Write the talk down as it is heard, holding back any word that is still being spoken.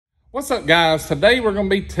What's up, guys? Today we're going to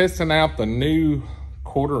be testing out the new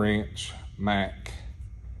 1/4-inch Mac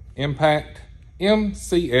Impact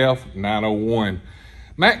MCF901.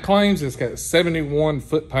 Mac claims it's got 71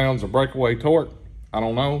 foot-pounds of breakaway torque. I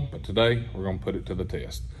don't know, but today we're going to put it to the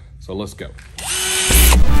test. So let's go.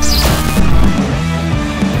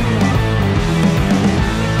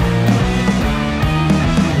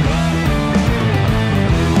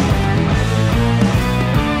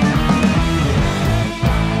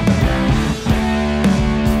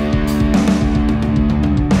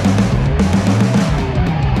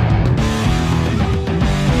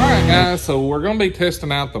 Guys, so we're going to be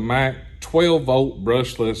testing out the Mac 12-volt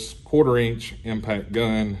brushless 1/4-inch impact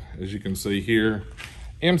gun. As you can see here,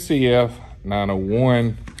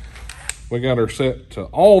 MCF901. We got her set to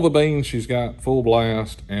all the beans. She's got full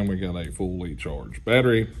blast, and we got a fully charged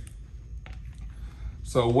battery.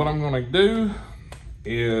 So what I'm going to do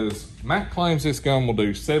is, Mac claims this gun will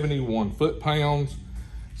do 71 foot-pounds.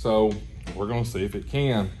 So we're going to see if it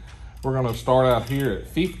can. We're going to start out here at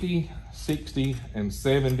 50, 60, and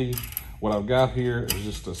 70. What I've got here is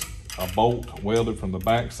just a bolt welded from the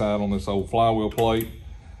back side on this old flywheel plate,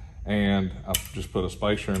 and I've just put a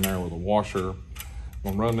spacer in there with a washer. I'm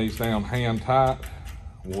gonna run these down hand tight.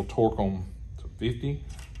 We'll torque them to 50,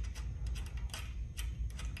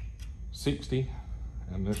 60,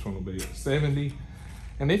 and this one will be at 70.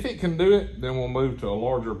 And if it can do it, then we'll move to a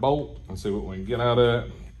larger bolt and see what we can get out of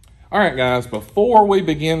it. All right, guys, before we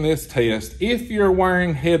begin this test, if you're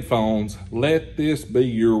wearing headphones, let this be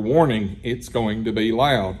your warning. It's going to be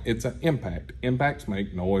loud. It's an impact. Impacts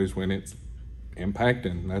make noise when it's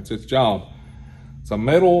impacting. That's its job. It's a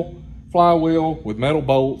metal flywheel with metal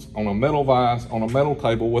bolts on a metal vise on a metal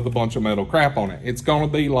table with a bunch of metal crap on it. It's going to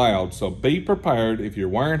be loud, so be prepared. If you're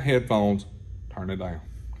wearing headphones, turn it down.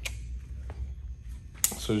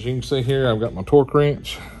 So as you can see here, I've got my torque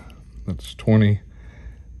wrench. That's 20.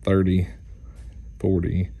 30,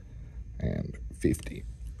 40, and 50.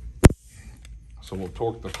 So we'll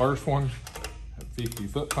torque the first one at 50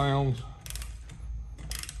 foot-pounds.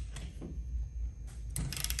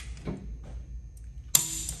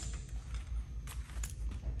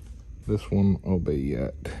 This one will be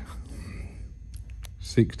at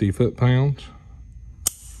 60 foot-pounds.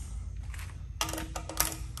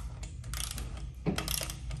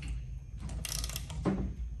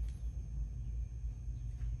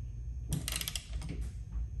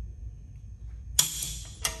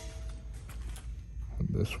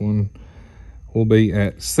 This one will be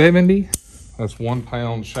at 70. That's 1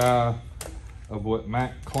 pound shy of what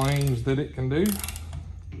Mac claims that it can do.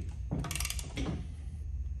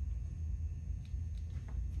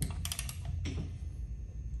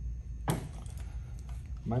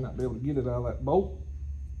 Might not be able to get it out of that bolt.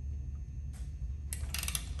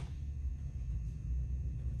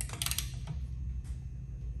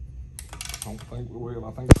 Don't think we will.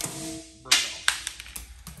 I think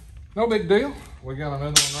no big deal. We got another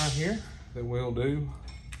one right here that we'll do.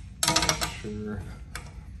 Sure.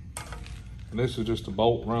 And this is just a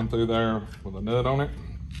bolt run through there with a nut on it.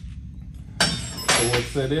 So we'll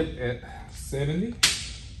set it at 70.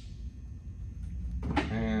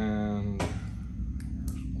 And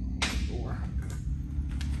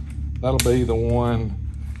that'll be the one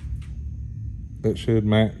that should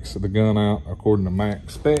max the gun out according to Mac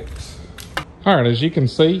specs. All right, as you can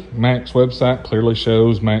see, Mac's website clearly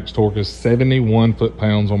shows Mac's torque is 71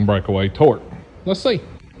 foot-pounds on breakaway torque. Let's see.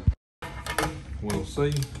 We'll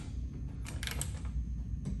see.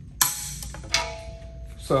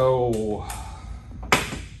 So,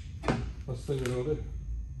 let's see what it'll do.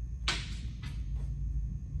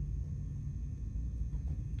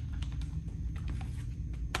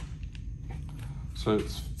 So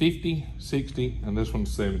it's 50, 60, and this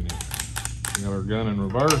one's 70. We got our gun in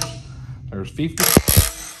reverse. There's 50,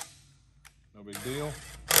 no big deal.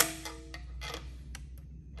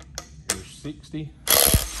 Here's 60,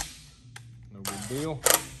 no big deal.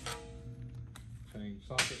 Change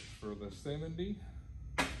socket for the 70.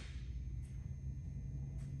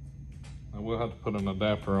 I will have to put an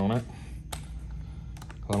adapter on it.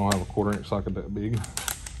 I don't have a 1/4-inch socket that big.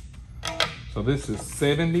 So this is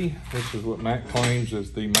 70. This is what Mac claims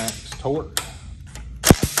is the max torque.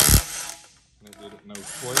 And it did it no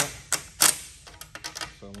sweat.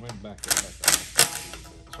 So let me back it back up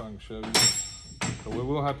so I can show you. So we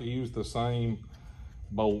will have to use the same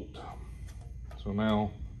bolt. So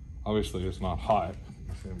now, obviously it's not hot.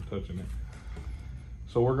 See, I'm touching it.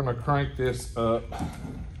 So we're gonna crank this up.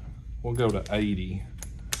 We'll go to 80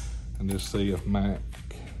 and just see if Mac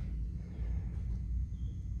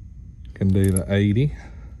can do the 80.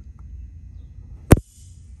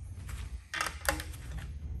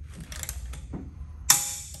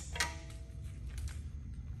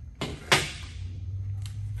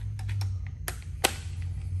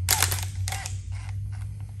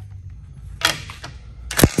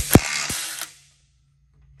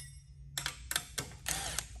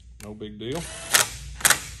 no big deal.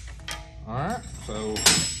 All right, so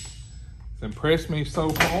it's impressed me so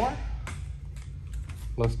far.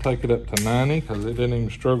 Let's take it up to 90 because it didn't even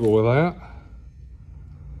struggle with that.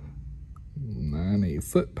 90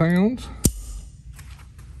 foot-pounds.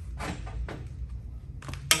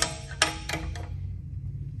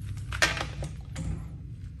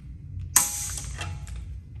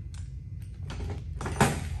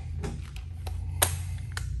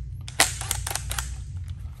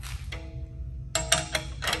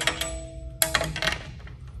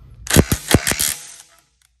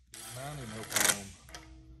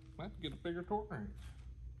 Get a bigger torque wrench.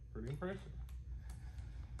 Pretty impressive.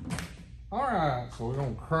 All right, so we're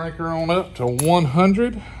gonna crank her on up to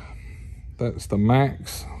 100. That's the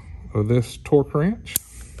max of this torque wrench.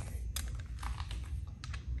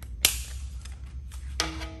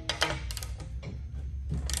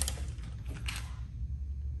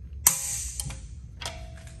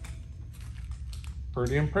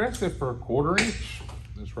 Pretty impressive for a 1/4 inch.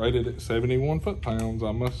 It's rated at 71 foot-pounds,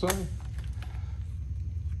 I must say.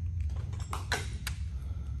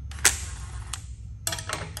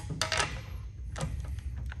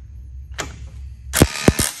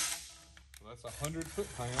 That's 100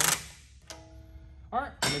 foot-pounds. All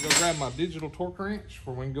right, I'm gonna go grab my digital torque wrench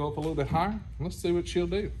for we can go up a little bit higher. Let's see what she'll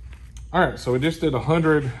do. All right, so we just did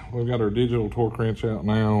 100. We've got our digital torque wrench out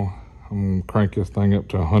now. I'm gonna crank this thing up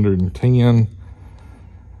to 110.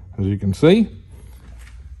 As you can see,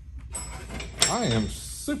 I am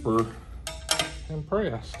super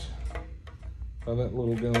impressed by that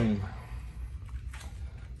little gun.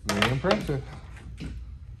 Very impressive.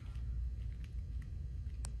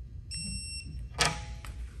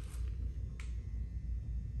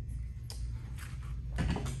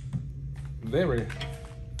 Very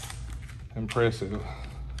impressive.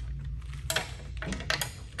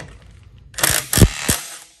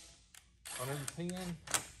 110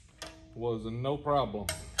 was a no problem.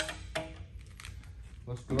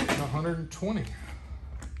 Let's go up to 120.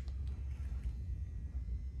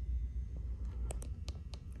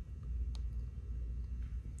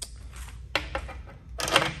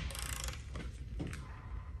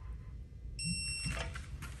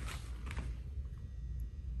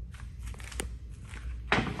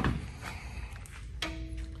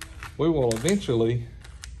 We will eventually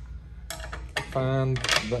find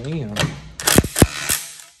the end.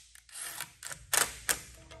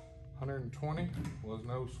 120 was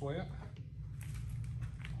no sweat.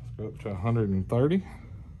 Let's go up to 130.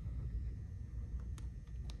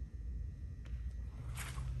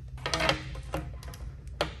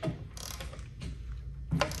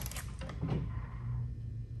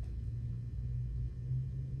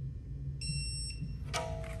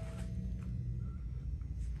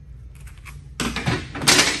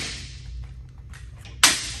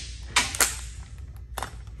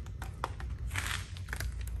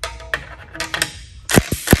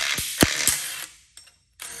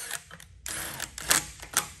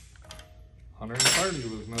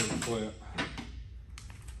 Was no sweat.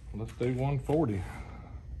 Let's do 140.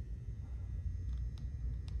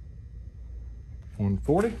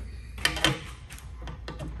 140.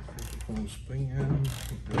 Full spin,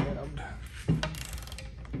 grabbed.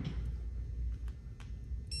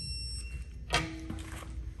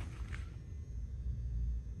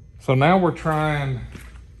 So now we're trying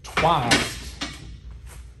twice,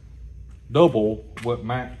 double what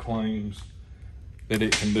Mac claims that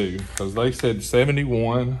it can do, because they said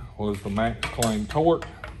 71 was the max claim torque,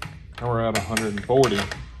 and we're at 140. No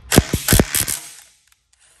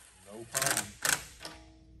problem.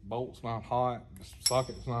 Bolt's not hot, the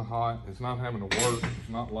socket's not hot, it's not having to work, it's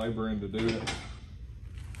not laboring to do it.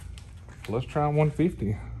 Let's try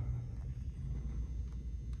 150.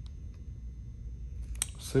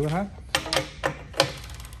 See what happens.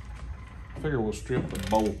 I figure we'll strip the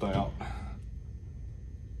bolt out.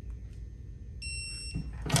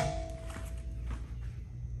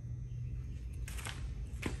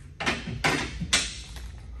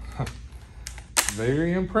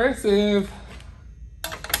 Very impressive.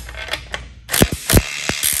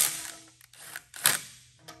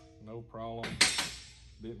 No problem.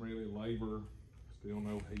 Didn't really labor. Still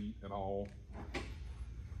no heat at all.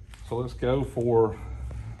 So let's go for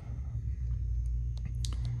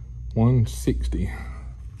 160.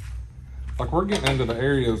 Like, we're getting into the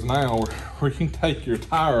areas now where you can take your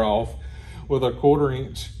tire off with a 1/4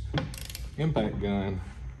 inch impact gun.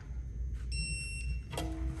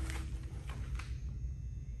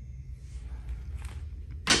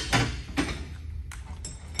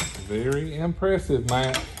 Very impressive,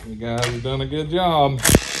 Mac. You guys have done a good job.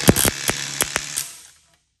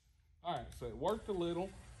 All right, so it worked a little.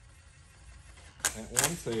 at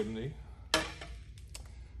 170.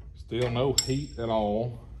 Still no heat at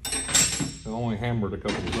all. It only hammered a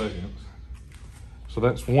couple of seconds. So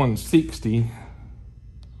that's 160.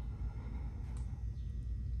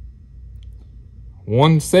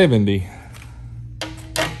 170.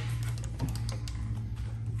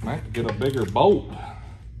 I have to get a bigger bolt.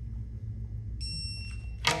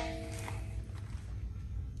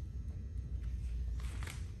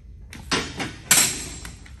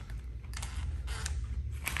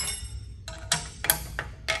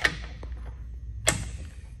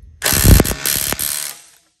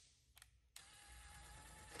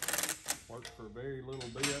 Worked for a very little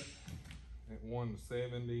bit at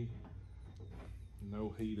 170.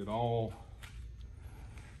 No heat at all.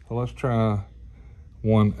 So let's try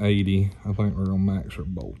 180. I think we're gonna max our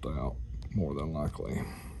bolt out more than likely.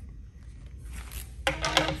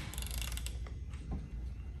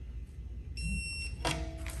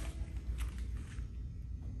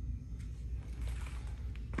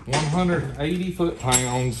 $180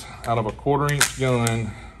 foot-pounds out of a 1/4-inch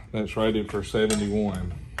gun that's rated for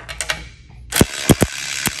 71.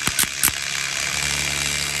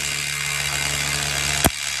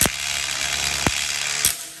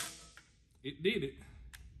 It did it.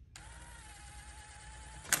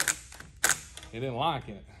 It didn't like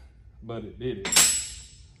it, but it did it.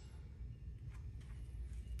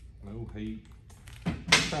 No heat.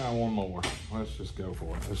 Let's try one more. Let's just go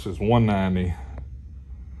for it. This is 190.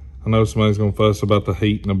 I know somebody's gonna fuss about the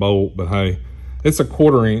heat and the bolt, but hey, it's a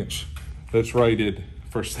 1/4-inch that's rated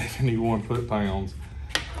for 71 foot-pounds,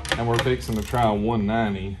 and we're fixing to try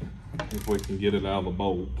 190 if we can get it out of the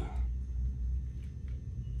bolt.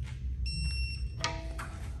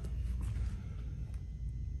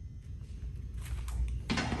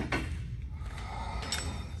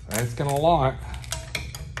 Asking a lot.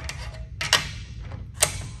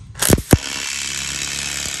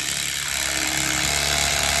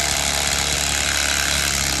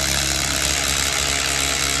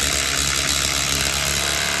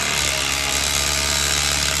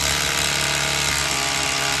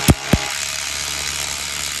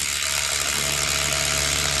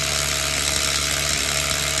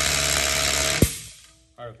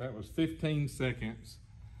 All right, that was 15 seconds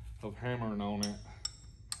of hammering on it.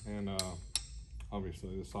 And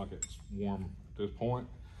obviously the socket's warm at this point.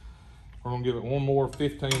 We're gonna give it one more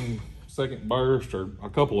 15-second burst, or a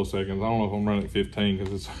couple of seconds. I don't know if I'm running at 15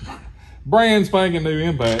 because it's a brand spanking new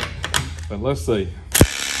impact, but let's see.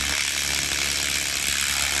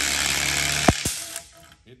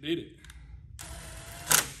 It did it.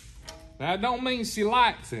 Now, it don't mean she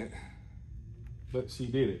likes it, but she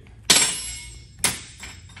did it.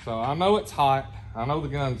 So I know it's hot. I know the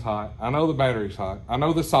gun's hot. I know the battery's hot. I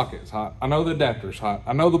know the socket's hot. I know the adapter's hot.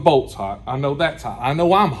 I know the bolt's hot. I know that's hot. I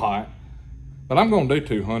know I'm hot, but I'm gonna do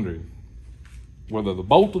 200. Whether the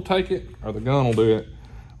bolt will take it or the gun will do it,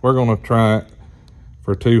 we're gonna try it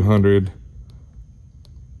for 200.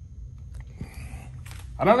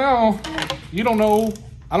 I don't know. You don't know.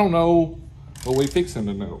 I don't know, but we fixing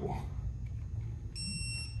to know.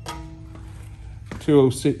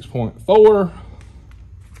 206.4.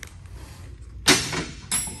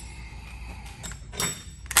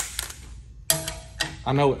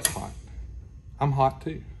 I know it's hot. I'm hot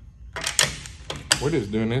too. We're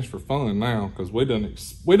just doing this for fun now because we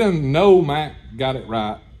done know Mac got it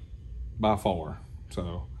right by far.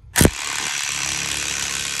 So.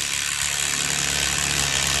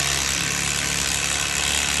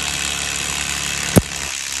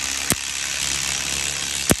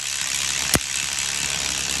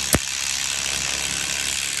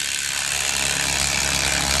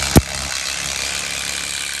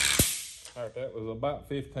 That was about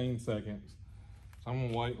 15 seconds. So I'm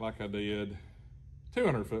gonna wait like I did.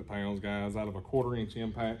 200 foot-pounds, guys, out of a 1/4-inch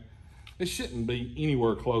impact. It shouldn't be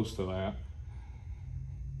anywhere close to that,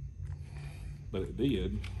 but it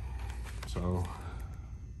did. So,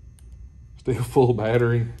 still full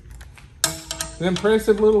battery. It's an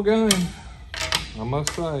impressive little gun, I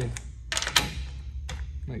must say.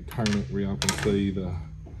 Let me turn it where y'all can see the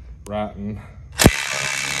writing.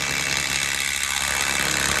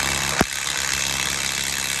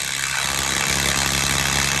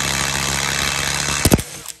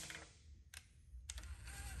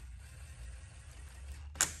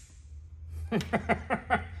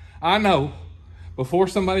 I know, before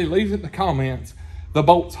somebody leaves it in the comments, the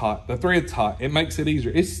bolt's hot, the thread's hot, it makes it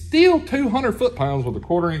easier. It's still 200 foot-pounds with a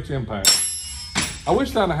 1/4-inch impact. I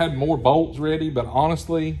wish I'd have had more bolts ready, but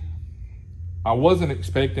honestly, I wasn't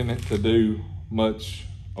expecting it to do much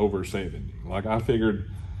over 70. Like I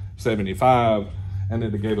figured 75, and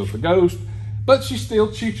then it gave us the ghost, But she's still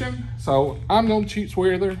chooching, so I'm gonna chooch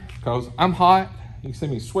with her because I'm hot. You can see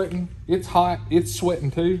me sweating. It's hot, it's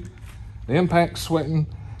sweating too. The impact's sweating.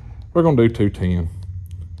 We're gonna do 210.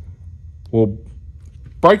 We'll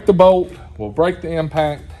break the bolt, we'll break the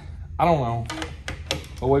impact. I don't know,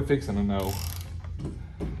 but we're fixing to know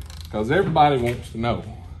because everybody wants to know.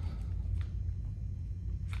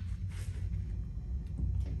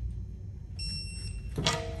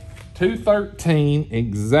 $213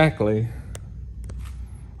 exactly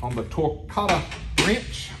on the Torquata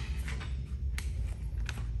wrench.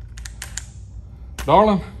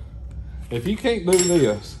 Darling, if you can't do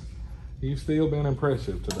this, you've still been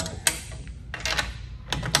impressive today.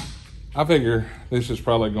 I figure this is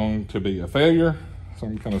probably going to be a failure, so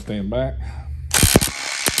I'm gonna stand back.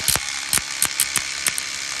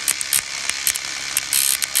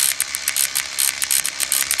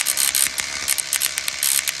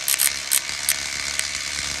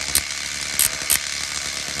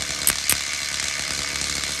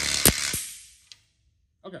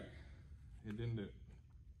 Okay, it didn't do it.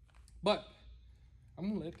 But I'm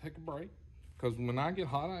gonna let it take a break because when I get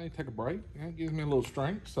hot, I need to take a break. And it gives me a little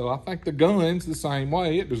strength. So I think the gun's the same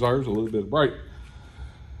way. It deserves a little bit of break.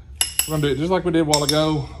 We're gonna do it just like we did a while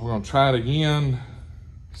ago. We're gonna try it again,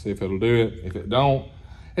 see if it'll do it. If it don't,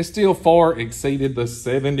 it still far exceeded the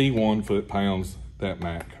 71 foot-pounds that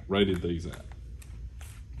Mac rated these at.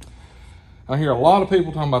 I hear a lot of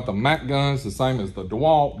people talking about the Mac guns, the same as the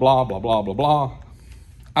DeWalt, blah, blah, blah, blah, blah.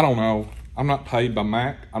 I don't know. I'm not paid by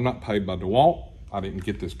Mac. I'm not paid by DeWalt. I didn't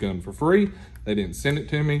get this gun for free. They didn't send it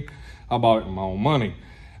to me. I bought it with my own money.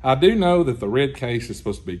 I do know that the red case is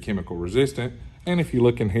supposed to be chemical resistant. And if you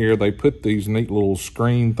look in here, they put these neat little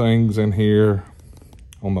screen things in here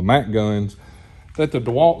on the Mac guns that the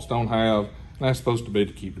DeWalts don't have. And that's supposed to be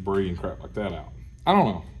to keep debris and crap like that out. I don't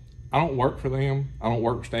know. I don't work for them. I don't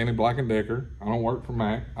work for Stanley Black & Decker. I don't work for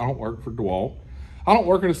Mac. I don't work for DeWalt. I don't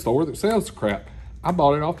work at a store that sells the crap. I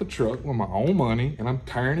bought it off the truck with my own money, and I'm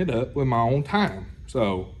tearing it up with my own time.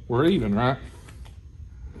 So we're even, right?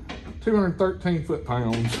 213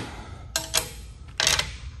 foot-pounds.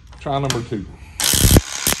 Try number 2.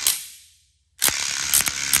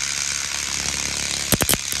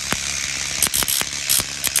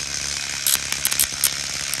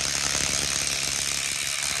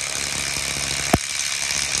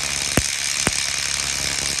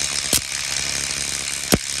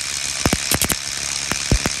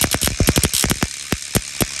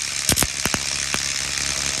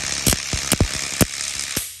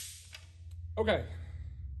 Okay,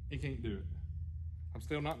 he can't do it. I'm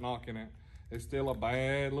still not knocking it. It's still a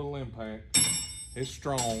bad little impact. It's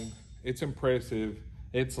strong, it's impressive,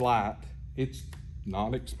 it's light, it's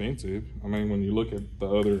not expensive. I mean, when you look at the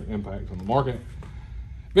other impacts on the market,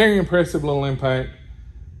 very impressive little impact.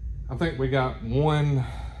 I think we got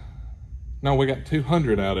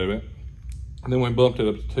 200 out of it. And then we bumped it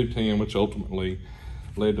up to 210, which ultimately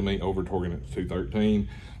led to me over torquing it to 213,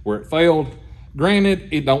 where it failed. Granted,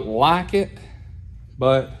 it don't like it,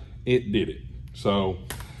 but it did it. So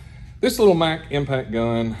this little Mac impact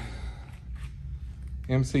gun,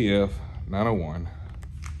 MCF901,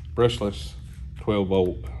 brushless, 12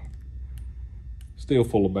 volt, still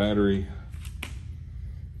full of battery.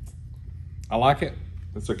 I like it.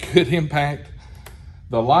 It's a good impact.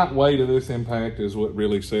 The lightweight of this impact is what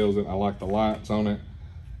really sells it. I like the lights on it.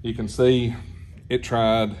 You can see it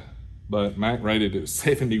tried, but Mac rated it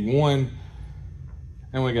 71.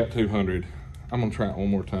 And we got 200. I'm gonna try it one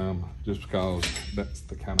more time just because that's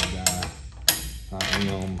the kind of guy I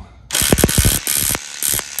am.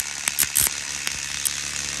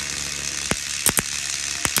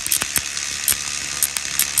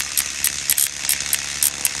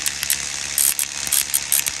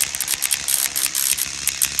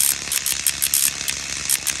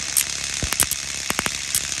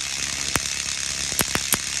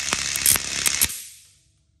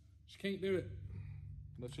 She can't do it.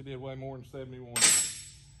 But she did way more than 71.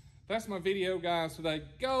 That's my video, guys, today.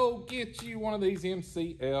 Go get you one of these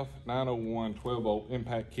MCF901 12 volt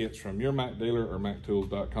impact kits from your Mac dealer or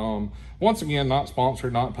MacTools.com. Once again, not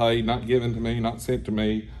sponsored, not paid, not given to me, not sent to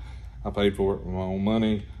me. I paid for it with my own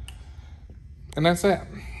money. And that's that.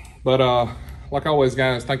 But like always,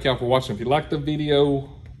 guys, thank y'all for watching. If you liked the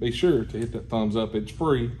video, be sure to hit that thumbs up. It's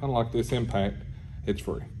free. Unlike this impact, it's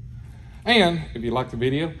free. And if you like the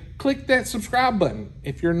video, click that subscribe button.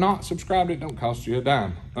 If you're not subscribed, it don't cost you a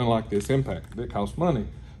dime. Unlike this impact, that costs money.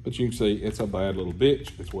 But you can see it's a bad little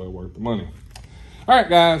bitch. It's well worth the money. All right,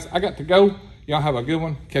 guys, I got to go. Y'all have a good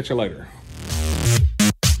one. Catch you later.